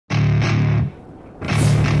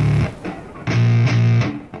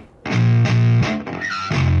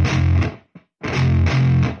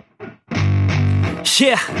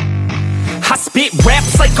Yeah, I spit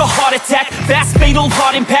raps like a heart attack, fast fatal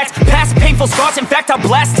heart impact, past painful scars. In fact, I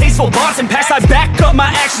blast tasteful bars and packs. I back up my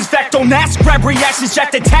actions, fact, don't ask, grab reactions,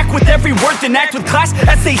 jacked, attack with every word, then act with class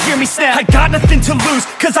as they hear me snap. I got nothing to lose,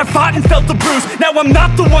 cause I fought and felt the bruise. Now I'm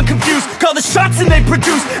not the one confused, call the shots and they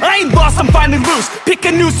produce. I ain't lost, I'm finally loose, pick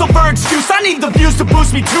a new silver excuse. I need the views to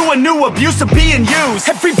boost me to a new abuse of being used.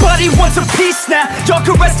 Everybody wants a piece now, y'all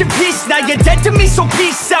can rest in peace now. You're dead to me, so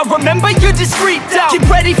peace out, remember you're discreet out. Get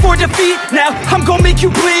ready for defeat now, I'm gonna make you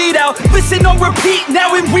bleed out. Listen on repeat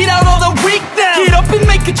now and weed out all the weak now. Get up and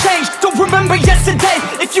make a change, don't remember yesterday.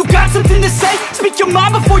 If you got something to say, speak your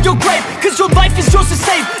mind before your grave, cause your life is yours to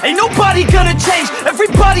save. Ain't nobody gonna change,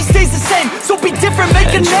 everybody stays the same. So be different,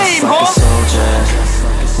 make a name, like a soldier,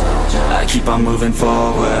 I keep on moving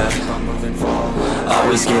forward,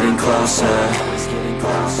 always getting closer.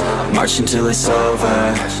 I'm marching till it's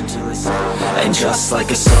over. And just like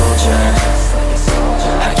a soldier,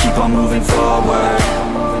 I keep on moving forward,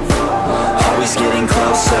 always getting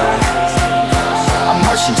closer. I'm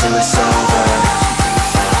marching till it's over.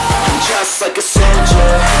 And just like a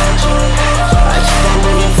soldier, I keep on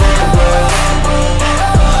moving forward,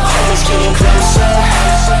 always getting closer.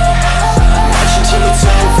 I'm marching till it's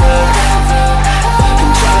over. And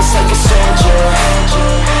just like a soldier,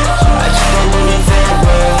 I keep on moving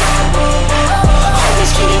forward,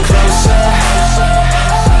 always getting closer.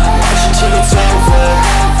 I'm marching till it's over.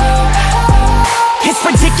 It's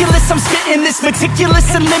ridiculous, I'm spitting this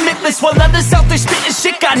meticulous and limitless, while others out there spitting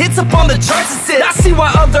shit got hits up on the charts and shit. I see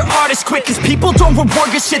why other artists quit, cause people don't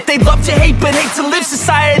reward good shit. They love to hate but hate to live.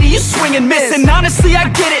 Society, you swing and miss. And honestly, I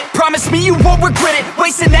get it, promise me you won't regret it.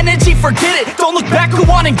 Wasting energy, forget it, don't look back, go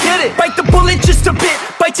on and get it. Bite the bullet just a bit,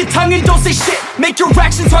 bite your tongue and don't say shit. Make your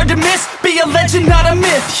actions hard to miss, be a legend, not a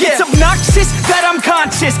myth. Yeah. It's obnoxious that I'm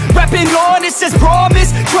conscious, rapping honest as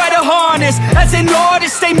promise. Try to harness, as an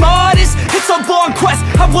artist, stay modest. It's a long quest,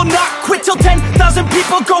 I will not quit till 10,000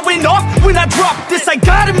 people going off when I drop this. I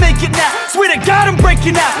gotta make it now, swear to God I'm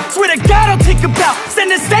breaking out. Swear to God I'll take a bow,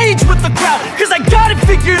 stand the stage with the crowd, cause I got it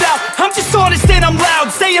figured out. I'm just honest and I'm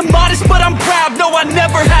loud, staying modest but I'm proud. No, I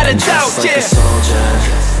never had a doubt, just like a soldier,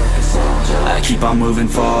 I keep on moving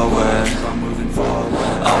forward,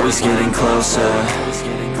 always getting closer.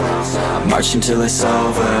 I'm marching till it's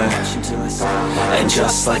over. And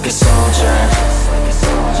just like a soldier,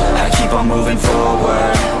 I keep on moving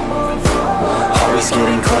forward, always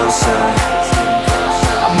getting closer.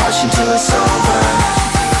 I'm marching till it's over.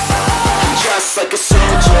 And just like a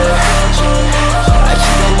soldier, I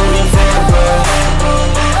keep on moving forward,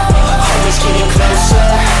 always getting closer.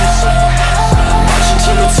 I'm marching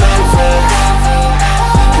till it's over.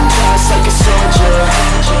 And just like a soldier,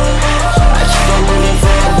 I keep on moving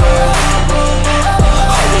forward,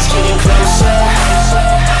 always getting closer.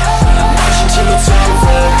 I'm marching till it's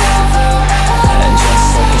over. And just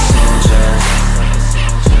like a soldier,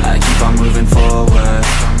 I keep on moving forward,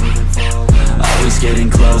 always getting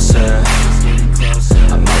closer.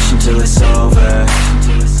 I'm marching till it's over.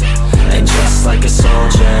 And just like a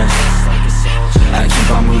soldier, I keep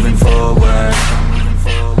on moving forward,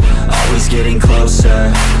 always getting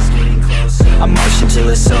closer. I'm marching till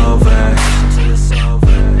it's over.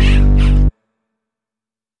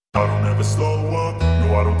 I don't ever slow up,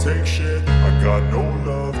 no I don't take shit. I got no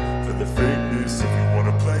love for the fakeness. If you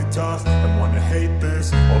wanna play tough and wanna hate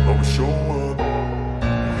this, I'll always show up.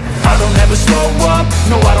 I don't ever slow up,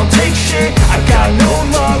 no I don't take shit. I got no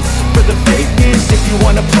love for the fakeness. If you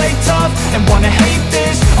wanna play tough and wanna hate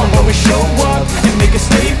this, I'll always show up and make a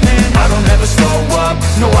statement. I don't ever slow up,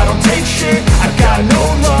 no I don't take shit. I got no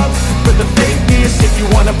love for the fakeness. If you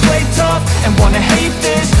wanna play tough and wanna hate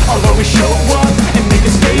this, I'll always show up and make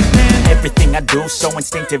a statement. Everything I do so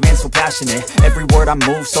instinctive and so passionate. Every word I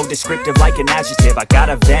move so descriptive like an adjective. I got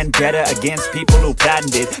a vendetta against people who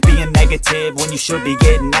patented being negative when you should be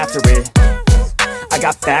getting after it. I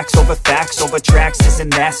got facts over tracks, this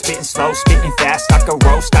and that. Spitting slow, spitting fast, I could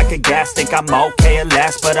roast, I could gas. Think I'm okay at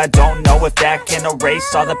last, but I don't know if that can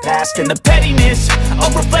erase all the past. And the pettiness, a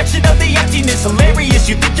reflection of the emptiness. Hilarious,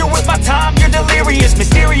 you think you're worth my time, you're delirious.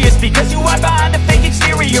 Mysterious, because you hide behind a fake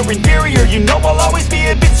exterior. Inferior, you know I'll always be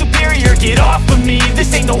a bit superior. Get off of me,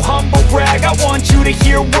 this ain't no humble brag. I want you to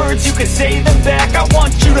hear words, you can say them back. I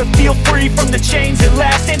want you to feel free from the chains at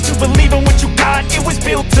last, and to believe in what you got, it was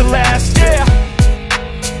built to last, yeah.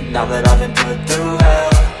 Now that I've been put through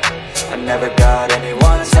hell, I never got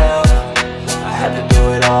anyone's help. I had to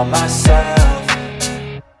do it all myself.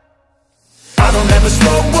 I don't ever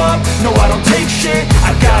slow up, no I don't take shit.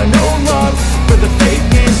 I got no love for the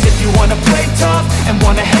fakeness. If you wanna play tough and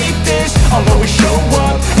wanna hate this, I'll always show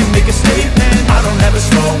up and make a statement. I don't ever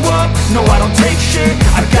slow up, no I don't take shit.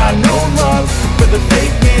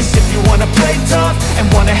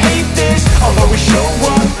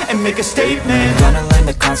 make a statement. Gonna learn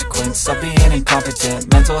the consequence of being incompetent.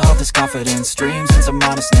 Mental health is confidence, dreams and some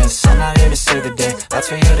honestness. I'm not here to save the day, that's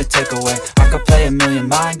for you to take away. I could play a million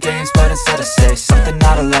mind games, but instead I say something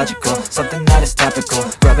not illogical, something that is topical.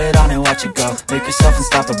 Rub it on and watch it go, make yourself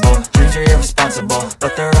unstoppable. Dreams are irresponsible,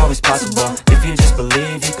 but they're always possible. If you just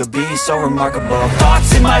believe, you could be so remarkable.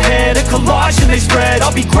 Thoughts in my head, a collage and they spread.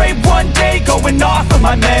 I'll be great one day, going off of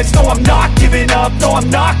my meds. No, I'm not giving up, no, I'm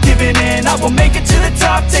not giving in. I will make it to the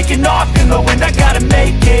top, taking off in the wind. I gotta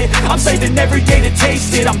make it, I'm saving every day to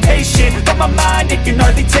taste it. I'm patient, but my mind, it can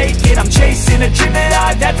hardly take it. I'm chasing a dream that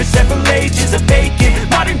I've had for several ages. A vacant,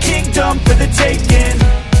 modern kingdom for the taking.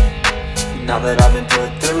 Now that I've been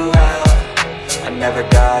put through hell, I never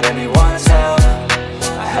got anyone's help.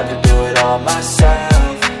 I had to do it all myself.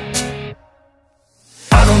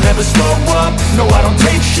 I don't ever slow up, no I don't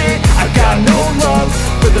take shit. I got no love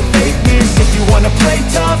for the fakeness. If you wanna play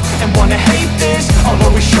tough and wanna hate this, I'll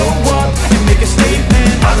always show up and make a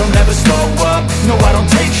statement. I don't ever slow up, no I don't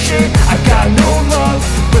take shit. I got no love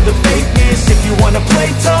for the fakeness. If you wanna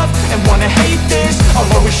play tough and wanna hate this, I'll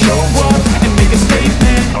always show up and make a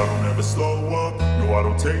statement. I don't ever slow up, no I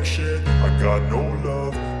don't take shit. I got no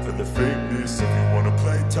love for the fakeness. If you wanna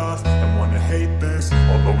play tough and wanna hate this,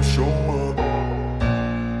 I'll always show up.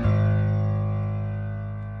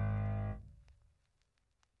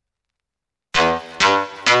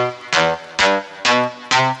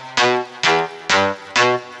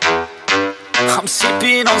 I'm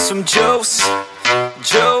sipping on some juice,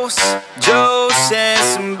 juice, juice and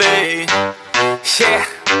some bae. Yeah,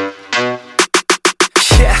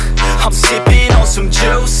 yeah. I'm sipping on some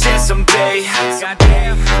juice and some bae.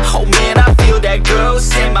 Oh man, I feel that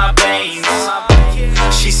ghost in my veins.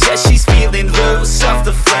 She says she's feeling loose off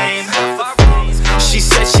the flame. She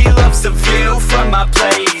says she loves the view from my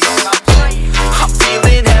place. I'm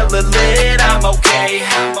feeling hella lit, I'm okay.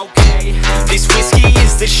 This whiskey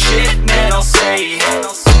is the shit, man, I'll say.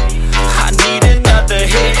 I need another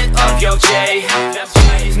hit of your J.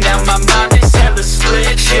 Now my mind is hella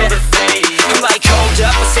split, feel the fade. I'm like, hold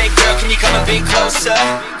up, I say, girl, can you come a bit closer?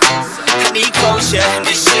 I need closure, and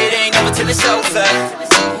this shit ain't over till it's over.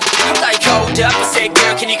 I'm like, hold up, I say,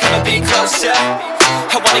 girl, can you come a bit closer?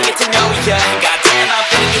 I wanna get to know ya, and goddamn, I'm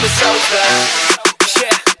feeling you, it's over.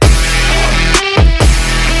 Yeah.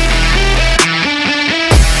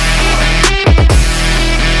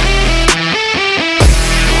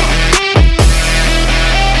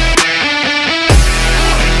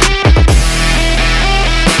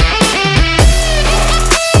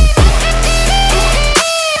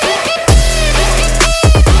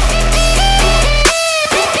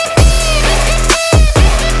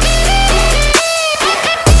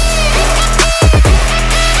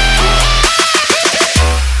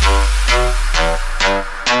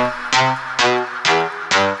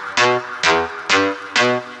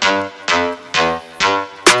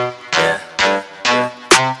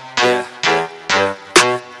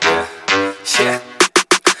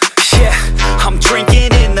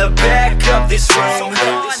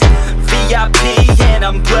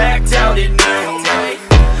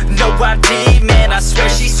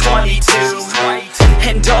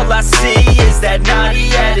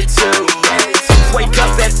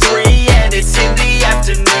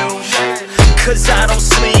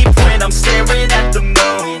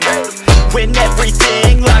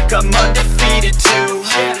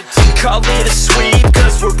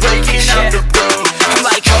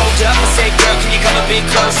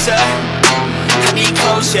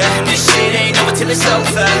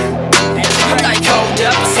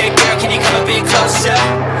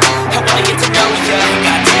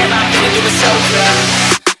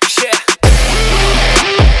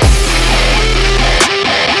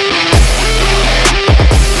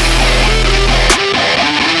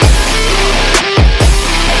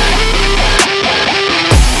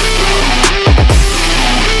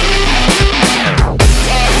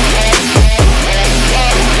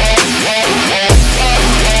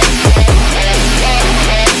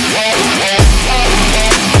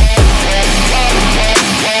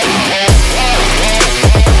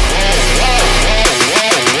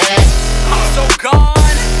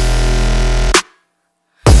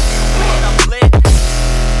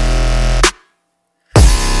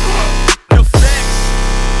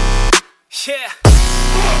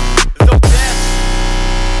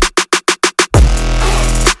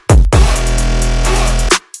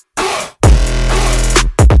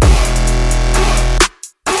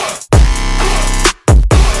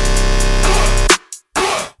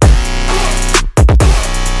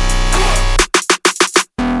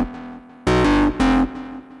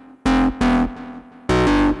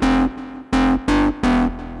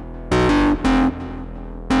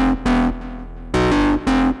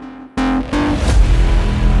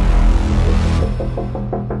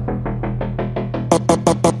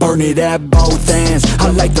 burn it at both ends. I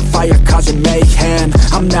like the fire causing mayhem.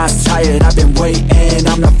 I'm not tired, I've been waiting,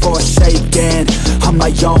 I'm not forsaken. I'm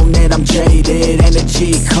my own and I'm jaded.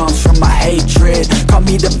 Energy comes from my hatred. Call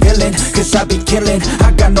me the villain, cause I be killing.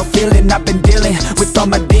 I got no feeling, I've been dealing with all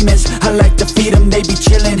my demons. I like to feed them, they be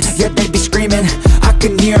chilling, yeah they be screaming. I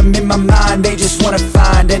can hear them in my mind, they just wanna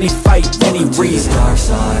find any fight, any reason. Dark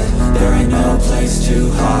side, there ain't no place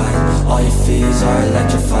to hide. All your fears are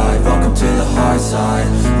electrified. Welcome to the hard side,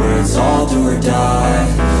 where it's all do or die.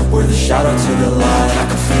 We're the shadow to the light. I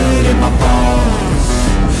can feel it in my bones.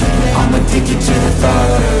 Yeah, I'm addicted to the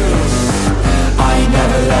thirst. I ain't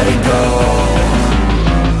never letting go,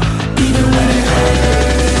 even when it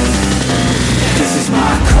hurts. This is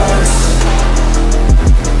my curse.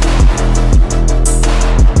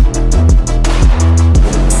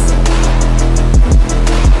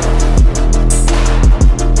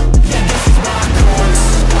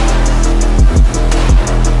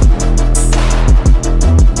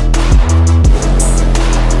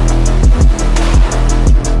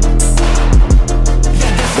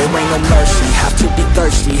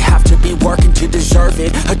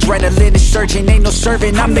 Adrenaline is surging, ain't no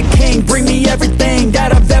serving. I'm the king, bring me everything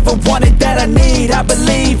that I've ever wanted, that I need. I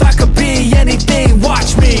believe I could be anything,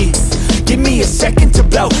 watch me. Give me a second to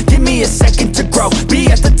blow, give me a second to grow. Be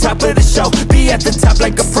at the top of the show, be at the top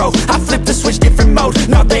like a pro. I flip the switch, different mode,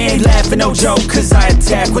 no they ain't laughing, no joke. Cause I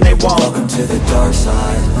attack when they won't. Welcome to the dark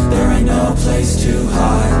side, there ain't no place to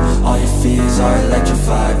hide. All your fears are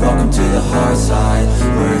electrified. Welcome to the hard side,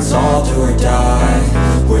 where it's all do or die.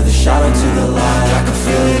 We're the shadow to the light. I can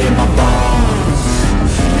feel it in my bones.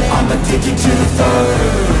 Yeah, I'm addicted to the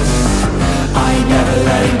thirst. I ain't never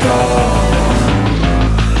letting go,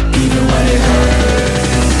 even when it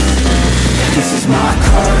hurts. This is my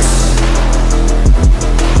curse.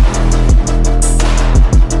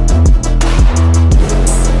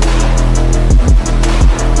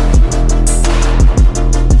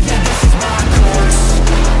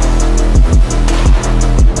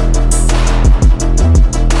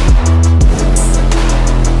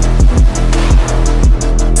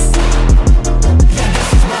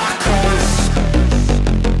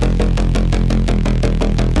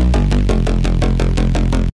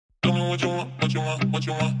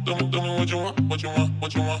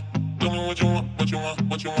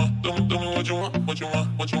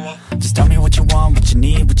 Just tell me what you want, what you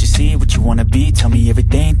need, what you see, what you wanna be. Tell me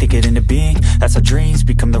everything, think it into being. That's how dreams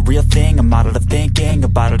become the real thing. A model of thinking, a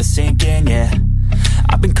bottle to sink in, yeah.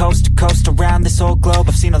 I've been coast to coast around this whole globe.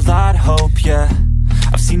 I've seen a lot of hope, yeah.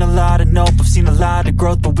 I've seen a lot of nope, I've seen a lot of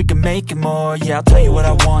growth, but we can make it more, yeah. I'll tell you what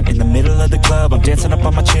I want in the middle of the club. I'm dancing up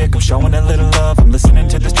on my chick, I'm showing a little love. I'm listening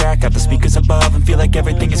to this track, got the speakers above, and feel like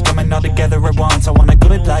everything is coming all together at once. I want a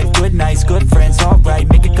good life, good nights, good friends, alright.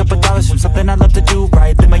 Make a couple dollars from something I love to do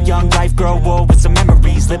right. Live my young life, grow old with some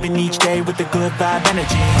memories. Living each day with a good vibe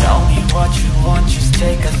energy. Tell me what you want, just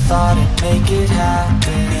take a thought and make it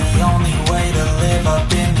happen. The only way to live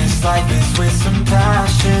up in this life is with some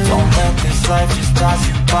passion. Don't let this life just pass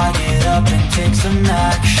you by, get up and take some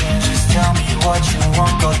action. Just tell me what you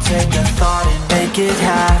want, go take a thought and make it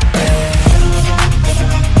happen.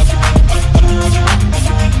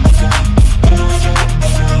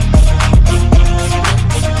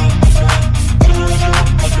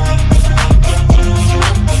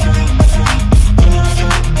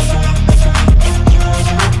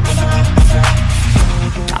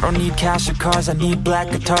 I don't need cash or cars, I need black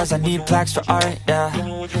guitars, I need plaques for art, yeah.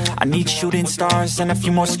 I need shooting stars and a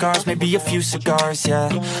few more scars, maybe a few cigars, yeah.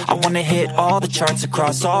 I wanna hit all the charts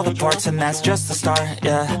across all the parts, and that's just the start,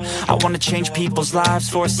 yeah. I wanna change people's lives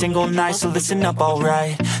for a single night, so listen up,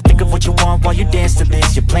 alright. Think of what you want while you dance to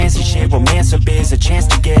this. Your plans and shit, romance or biz, a chance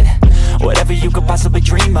to get whatever you could possibly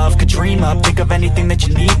dream of. Could dream up, think of anything that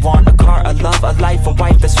you need. Want a car, a love, a life, a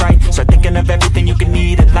wife, that's right. Start thinking of everything you can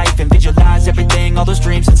need in life, and visualize everything, all those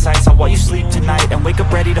dreams and sights. So while you sleep tonight and wake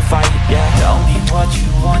up ready to fight, yeah. Tell me what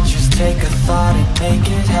you want, just take a thought and make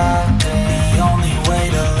it happen. The only way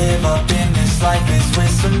to live up in this life is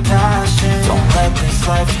with some passion. Don't let this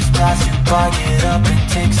life just pass you by, get up and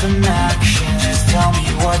take some action. Just tell me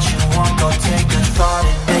what you want, go take a thought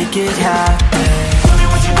and make it happen. Tell me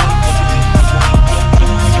what you want.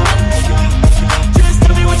 Just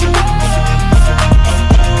tell me what you want. Just tell me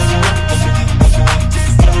what you want.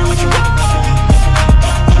 Just tell me what you want.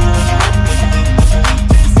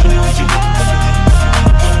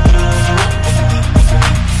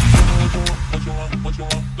 What you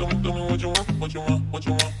want? Tell me what you want. What you want? What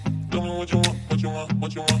you want? Tell me what you want. What you want?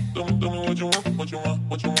 What you want? Tell me what you want. What you want?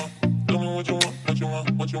 What you want? Tell me what you want. What you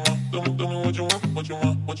want? What you want? Tell me what you want. What you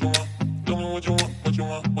want? What you want? tell me what you want, what you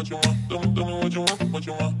want, what you want. Tell me what you want, what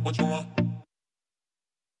you want, what you want.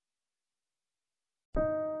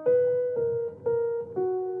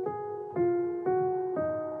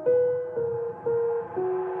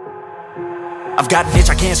 I've got an itch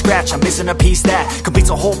I can't scratch, I'm missing a piece that completes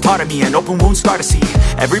a whole part of me, an open wound scar to see.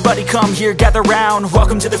 Everybody come here, gather round,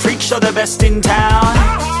 welcome to the freak show, the best in town.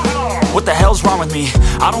 What the hell's wrong with me?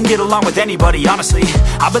 I don't get along with anybody, honestly.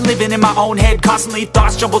 I've been living in my own head constantly,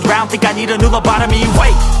 thoughts jumbled round, think I need a new lobotomy.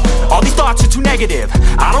 Wait, all these thoughts are too negative,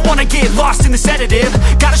 I don't wanna get lost in the sedative.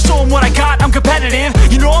 Gotta show them what I got, I'm competitive.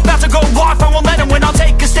 You know I'm about to go off, I won't let them win, I'll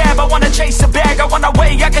take a stab. I wanna chase a bag, I wanna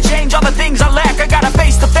weigh, I can change all the things I lack. I gotta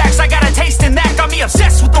face the facts, I got a taste in that. Got me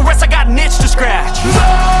obsessed with the rest, I got an itch to scratch. Going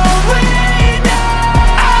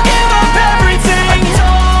now, I'll give up everything.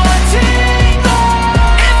 Daunting all,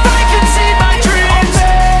 if I can see my dreams,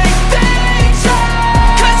 I'll make things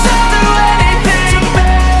right. 'Cause I'll do anything to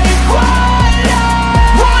make what I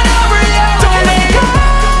want a reality. Don't let go,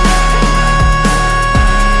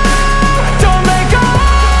 don't let go.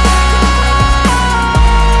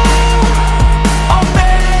 I'll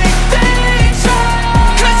make things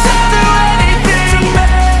right. 'Cause I'll do anything to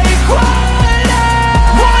make what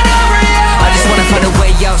I want a reality. I just wanna find a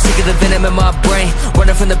way out, sick of the venom in my brain.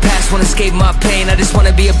 Running from the past, wanna escape my pain. I just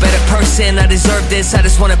wanna be a better person, I deserve this. I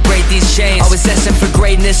just wanna break these chains. Always destined for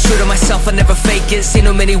greatness, true to myself, I never fake it. Seen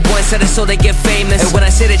too many ones that are so they get famous. And when I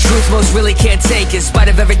say the truth, most really can't take it. In spite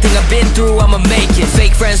of everything I've been through, I'ma make it.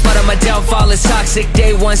 Fake friends, but on my downfall is toxic.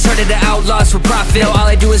 Day one, started the outlaws for profit. Now all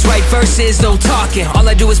I do is write verses, no talking. All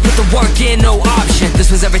I do is put the work in, no option. This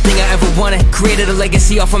was everything I ever wanted. Created a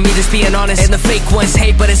legacy off of me just being honest. And the fake ones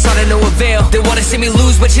hate, but it's all to no avail. They wanna see me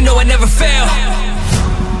lose, but you know I never fail.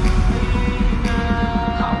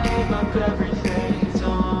 I'll give up everything,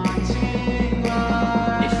 daunting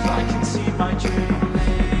life. If I can see my dream,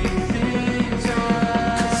 make things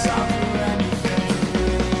right. 'Cause I'll do anything to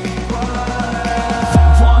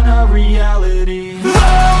want a reality.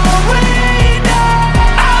 Going now,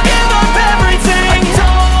 I'll give up everything,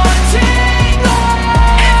 daunting life.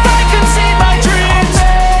 If I can see my dreams,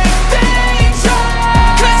 make things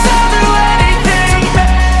right. 'Cause I'll do anything to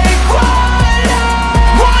make what I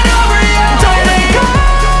want a reality. Don't let go,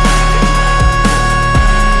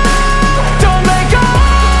 don't let go.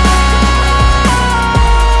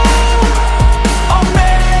 I'll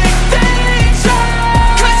make things right.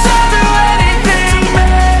 'Cause I'll do anything to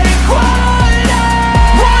make what I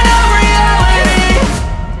want a reality.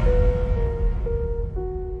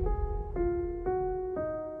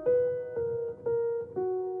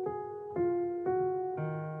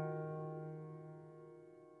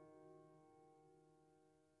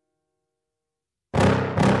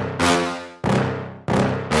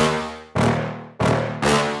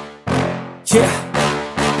 Yeah.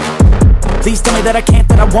 Please tell me that I can't,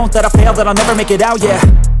 that I won't, that I fail, that I'll never make it out, yeah.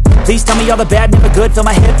 Please tell me all the bad, never good, fill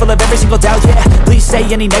my head full of every single doubt, yeah. Please say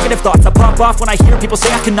any negative thoughts, I pop off when I hear people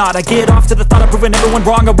say I cannot. I get off to the thought of proving everyone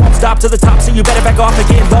wrong, I won't stop to the top, so you better back off and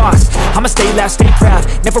get lost. I'ma stay loud, stay proud,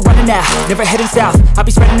 never running out, never heading south. I'll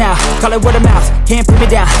be spreading out, call it word of mouth, can't put me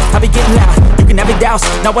down, I'll be getting loud. You can have your doubts,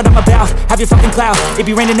 not what I'm about, have your fucking clout. It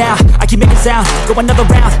be raining now, I keep making sound, go another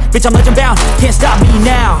round, bitch I'm legend bound, can't stop me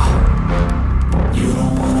now. You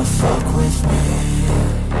don't wanna fuck with me,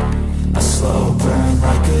 a slow burn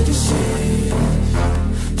like a disease.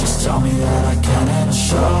 Just tell me that I can and I'll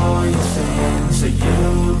show you things that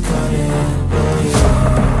you couldn't believe.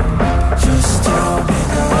 Just tell me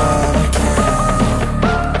that I can.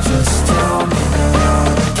 Just tell me that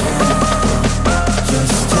I can.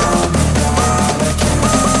 Just tell me that I can.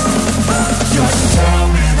 Just tell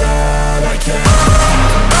me that I can.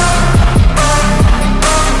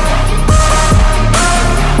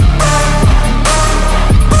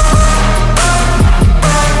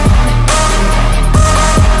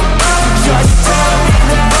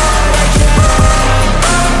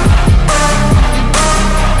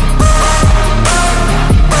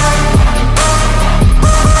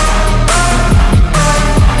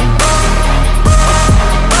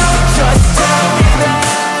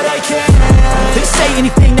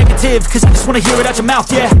 Cause I just wanna hear it out your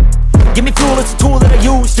mouth, yeah. Give me fuel, it's a tool that I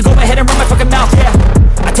use to go ahead and run my fucking mouth, yeah.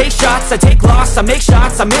 I take shots, I take loss, I make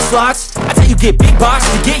shots, I miss lots. That's how you get big box,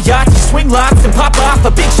 you get yachts, you swing lots and pop off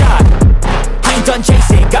a big shot. I ain't done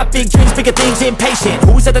chasing, got big dreams, bigger things, impatient.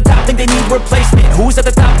 Who's at the top think they need replacement? Who's at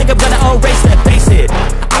the top think I'm gonna erase that, face it.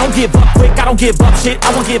 I don't give up quick, I don't give up shit,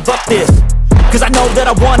 I won't give up this. Cause I know that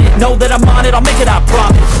I want it, know that I'm on it, I'll make it, I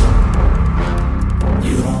promise.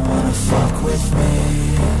 You don't wanna fuck with me,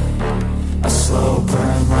 a slow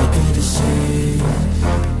burn like a disease.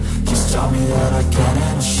 Just tell me that I can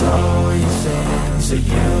and I'll show you so you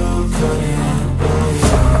couldn't believe.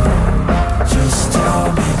 Just tell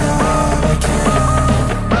me that I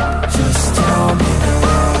can. Just tell me that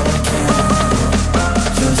I can.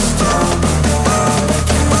 Just tell me that I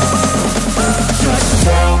can. Just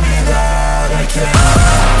tell me that I can.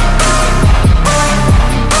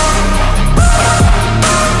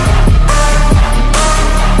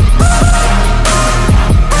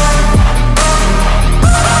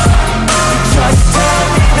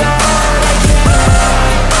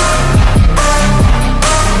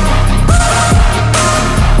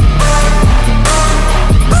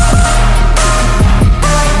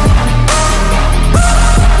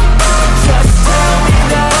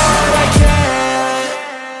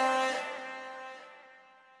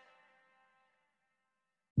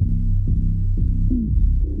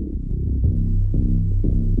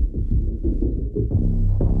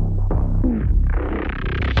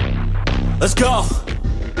 Let's go.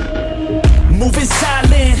 Moving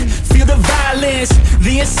silent, feel the violence,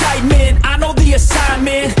 the excitement, I know the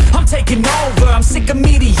assignment. I'm taking over, I'm sick of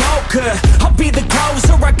mediocre. I'll be the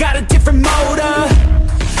closer, I got a different motor.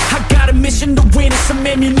 I got a mission to win and some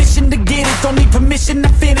ammunition to get it. Don't need permission to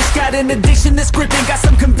finish, got an addiction that's gripping. Got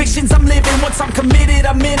some convictions I'm living, once I'm committed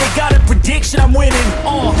I'm in it. Got a prediction I'm winning,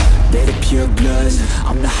 They the pure bloods,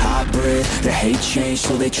 I'm the hybrid. They hate change,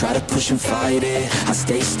 so they try to push and fight it. I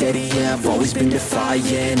stay steady, yeah, I've always been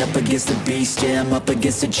defiant. Up against the beast, yeah, I'm up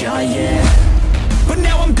against a giant. but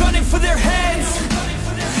now I'm gunning for their heads,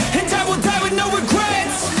 and I will die with no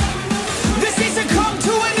regrets. This needs to come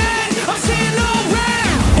to an end, I'm seeing all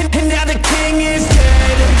red. And now the king is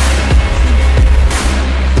dead.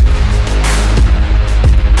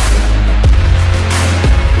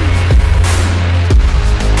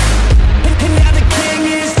 And now the king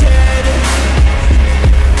is dead.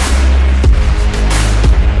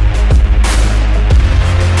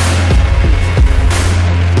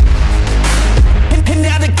 And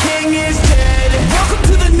now the king is dead. Welcome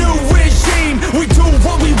to the new regime. We do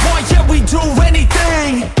what we want, yeah, we do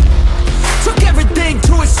anything. Took everything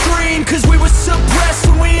to extreme, cause we were suppressed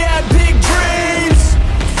when we had big dreams.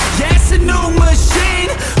 Yeah, it's a new machine,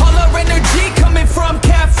 all our energy coming from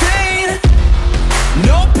caffeine.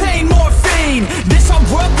 No pain, morphine, this our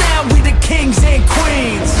world now, we the kings and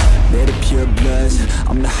queens. They're the pure bloods,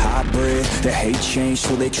 I'm the hybrid. They hate change,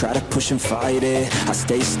 so they try to push and fight it. I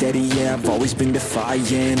stay steady, yeah, I've always been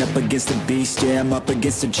defiant. Up against the beast, yeah, I'm up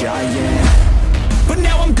against a giant. But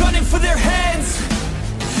now I'm gunning for their heads,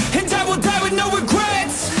 and I will die with no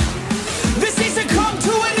regrets. This needs to come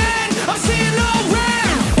to an end, I'm seeing all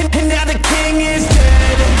red. And now the king is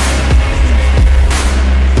dead.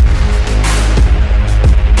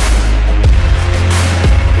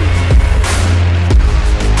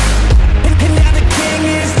 And now the king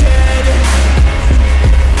is dead.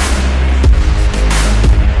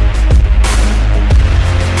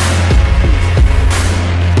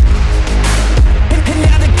 And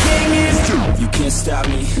now the king is dead. You can't stop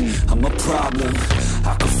me, I'm a problem.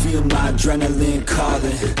 I can feel my adrenaline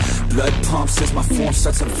calling. Blood pumps as my form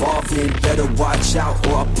starts evolving. Better watch out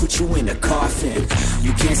or I'll put you in a coffin.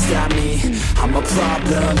 You can't stop me, I'm a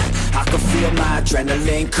problem. I can feel my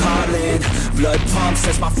adrenaline calling. Blood pumps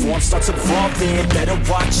as my form starts evolving. Better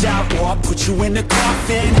watch out or I'll put you in a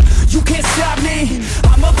coffin. You can't stop me,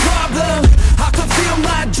 I'm a problem. I can feel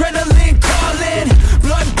my adrenaline calling.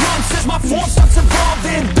 Blood pumps as my form starts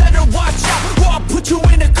evolving. Better watch out or I'll put you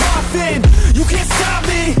in a coffin. You can't stop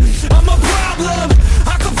me, I'm a problem.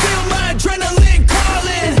 I can feel my adrenaline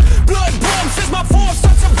calling. Blood pumps as my form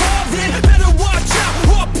starts evolving. Better watch out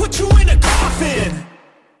or I'll put you in a coffin.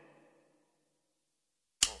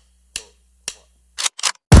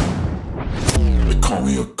 They call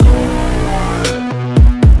me a god.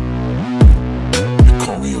 They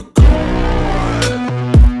call me a god.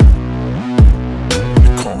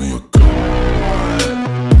 They call me a god.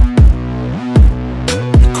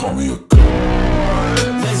 They call me a god.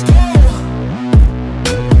 Let's go.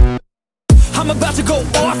 I'm about to go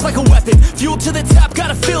off like a weapon. Fuel to the top,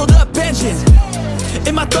 got a filled up engine.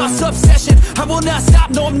 In my thoughts, obsession, I will not stop,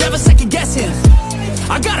 no, I'm never second guessing.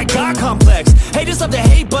 I got a God complex. Haters love to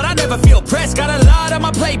hate, but I never feel pressed. Got a lot on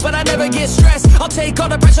my plate, but I never get stressed. I'll take all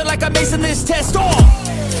the pressure like I'm acing this test.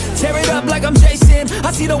 Tear it up like I'm Jason.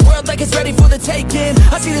 I see the world like it's ready for the taking.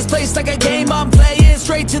 I see this place like a game I'm playing.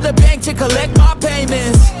 Straight to the bank to collect my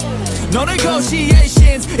payments. No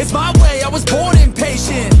negotiations, it's my way, I was born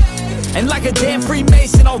impatient. And like a damn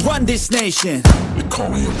Freemason, I'll run this nation. They call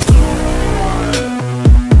me a god.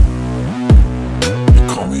 They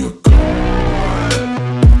call me a god.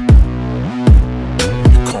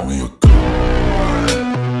 They call me a god.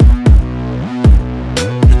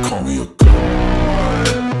 They call me a god.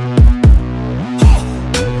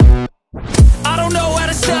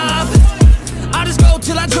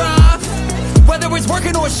 till I drop. Whether it's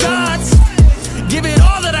working or shots, give it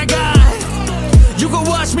all that I got. You can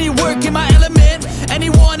watch me work in my element.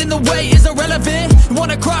 Anyone in the way is irrelevant. You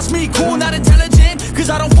wanna cross me, cool, not intelligent, cause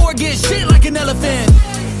I don't forget shit like an elephant.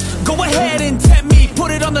 Go ahead and tempt me,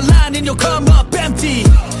 put it on the line and you'll come up empty.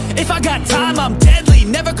 If I got time, I'm deadly.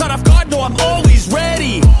 Never caught off guard, no, I'm always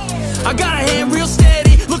ready. I got a hand real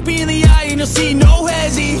steady. Look me in the eye and you'll see no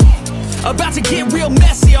hezzy. About to get real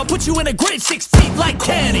messy. I'll put you in a grid 6 feet like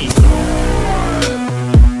Kenny.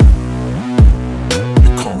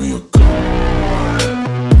 Call me a god.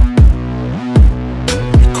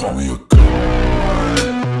 You call me a god.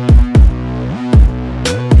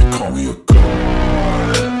 You call me a god.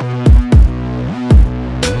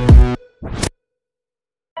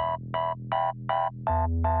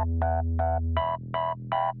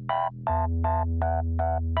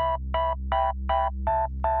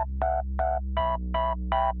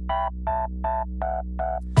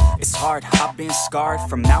 It's hard, I've been scarred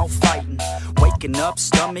from out fighting. Waking up,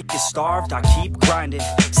 stomach is starved, I keep grinding.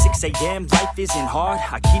 6 a.m, life isn't hard,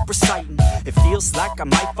 I keep reciting. It feels like I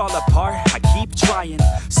might fall apart, I keep trying.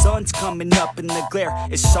 Sun's coming up and the glare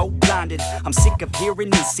is so blinded. I'm sick of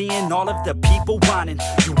hearing and seeing all of the people whining.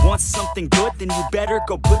 You want something good, then you better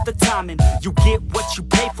go put the time in. You get what you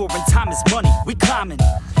pay for and time is money, we climbing.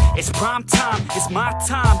 It's prime time, it's my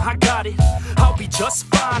time, I got it. I'll be just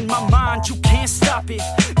fine, my mind, you can't stop it.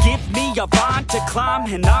 Give me a vine to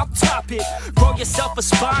climb and I'll top it. Grow yourself a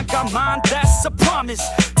spine, got mine, that's a promise.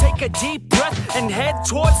 Take a deep breath and head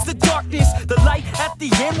towards the darkness. The light at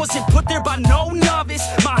the end wasn't put there by no novice.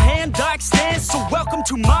 My hand I extend, so welcome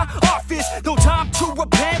to my office. No time to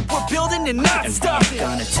repent, we're building and not stopping. We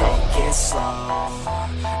gonna take it slow,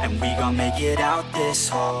 and we gon' make it out this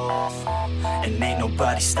hole. And ain't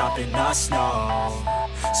nobody stopping us, no.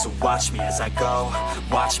 So watch me as I go,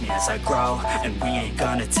 watch me as I grow. And we ain't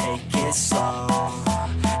gonna take it slow,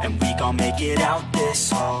 and we gon' make it out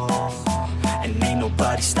this hole. And ain't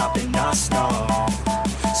nobody stopping us, no.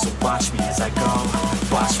 So watch me as I go,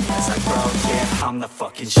 watch me as I grow. Yeah, I'm the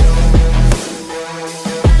fucking show.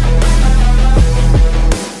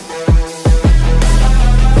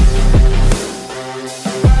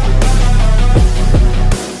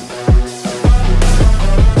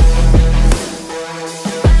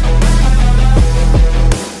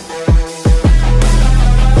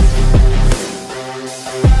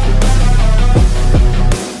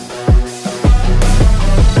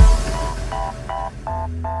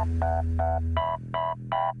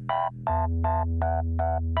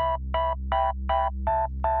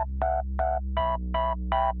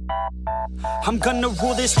 I'm gonna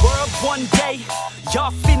rule this world one day.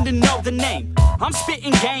 Y'all finna know the name. I'm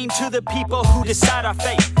spitting game to the people who decide our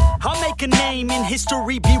fate. I'll make a name in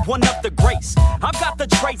history, be one of the greats. I've got the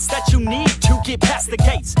traits that you need to get past the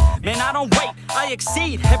gates. Man, I don't wait, I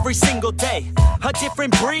exceed every single day. A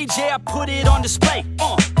different breed, yeah, I put it on display.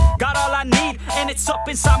 Got all I need, and it's up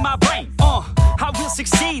inside my brain. I will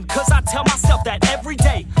succeed, cause I tell myself that every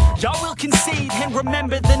day. Y'all will concede and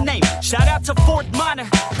remember the name. Shout out to Fort Minor,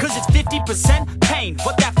 cause it's 50% pain.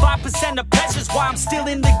 But that 5% of pleasure's why I'm still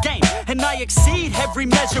in the game. And I exceed every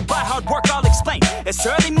measure by hard work, I'll explain. It's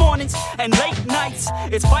early mornings and late nights.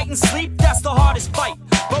 It's fight and sleep, that's the hardest fight.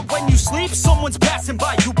 But when you sleep, someone's passing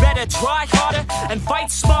by. You better try harder and fight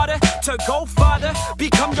smarter to go farther.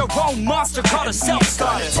 Become your own monster, call a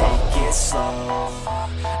self-starter. Take it slow,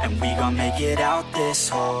 and we gon' make it out this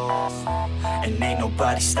hole. And ain't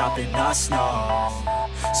nobody stopping us, no.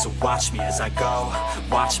 So watch me as I go,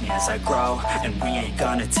 watch me as I grow. And we ain't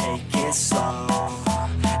gonna take it slow,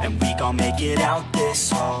 and we gon' make it out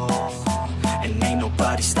this hole. And ain't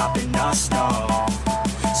nobody stopping us, no.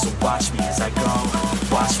 So watch me as I go,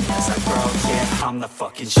 watch me as I grow. Yeah, I'm the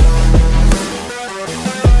fucking show.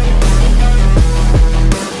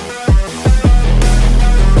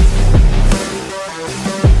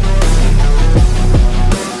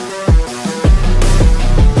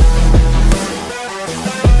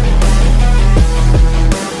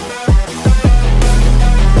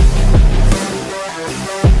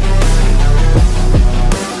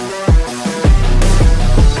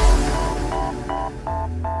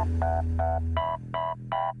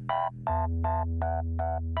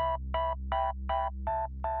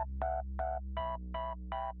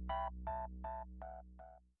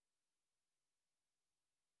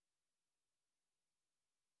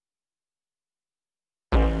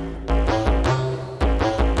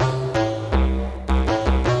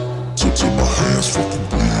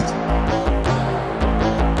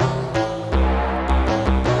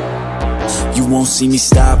 won't see me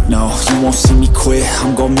stop, no, you won't see me quit.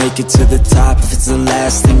 I'm gon' make it to the top, if it's the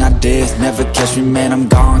last thing I did. Never catch me, man, I'm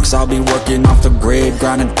gone, cause I'll be working off the grid.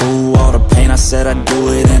 Grinding through all the pain, I said I'd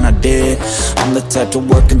do it, and I did. I'm the type to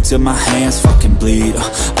work until my hands fucking bleed.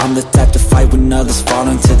 I'm the type to fight when others fall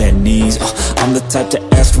into their knees. I'm the type to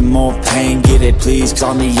ask for more pain, get it please. Cause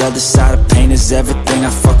on the other side of pain is everything I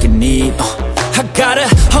fucking need. I got a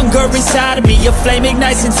hunger inside of me, a flame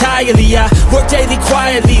ignites entirely. I work daily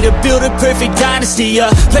quietly to build a perfect dynasty, a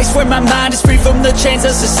place where my mind is free from the chains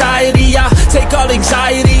of society. I take all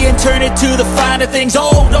anxiety and turn it to the finer things.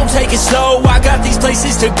 Oh, don't take it slow, I got these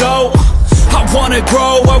places to go. I wanna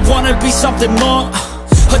grow, I wanna be something more,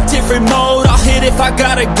 a different mode, I'll hit if I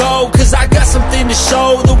gotta go. Cause I got something to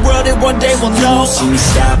show the world, that one day will know. You won't see me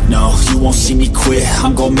stop, no, you won't see me quit.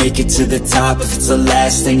 I'm gon' make it to the top, if it's the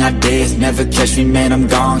last thing I did. Never catch me, man, I'm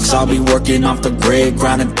gone, cause I'll be working off the grid.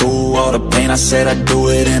 Grinding through all the pain, I said I'd do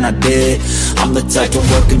it, and I did. I'm the type to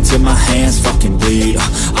work until my hands fucking bleed.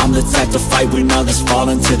 I'm the type to fight when others fall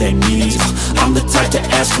into their knees. I'm the type to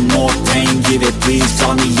ask for more pain, give it please. Cause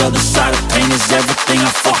on the other side of pain is everything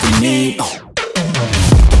I fucking need.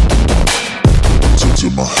 Till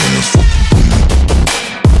my hands fucking bleed.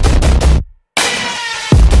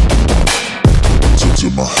 Till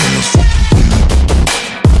my hands fucking bleed.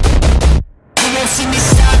 You won't see me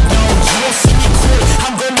stop, no, you won't see me quit.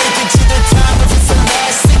 I'm gon' make it to the top, if it's the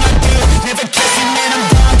last thing I did. Never catch me, man, I'm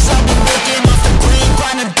gone, cause I've been working off the grid.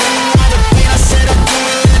 Grinding through all the pain, I said I'd do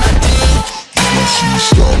it, and I did. You won't see me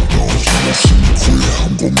stop, no, you won't see me quit.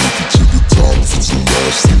 I'm gon' make it to the top, if it's the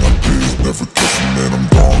last thing I did. Never catch me, man, I'm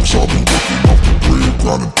gone, cause I've been working off the grid.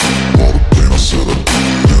 Grinding through all the pain, I said I'd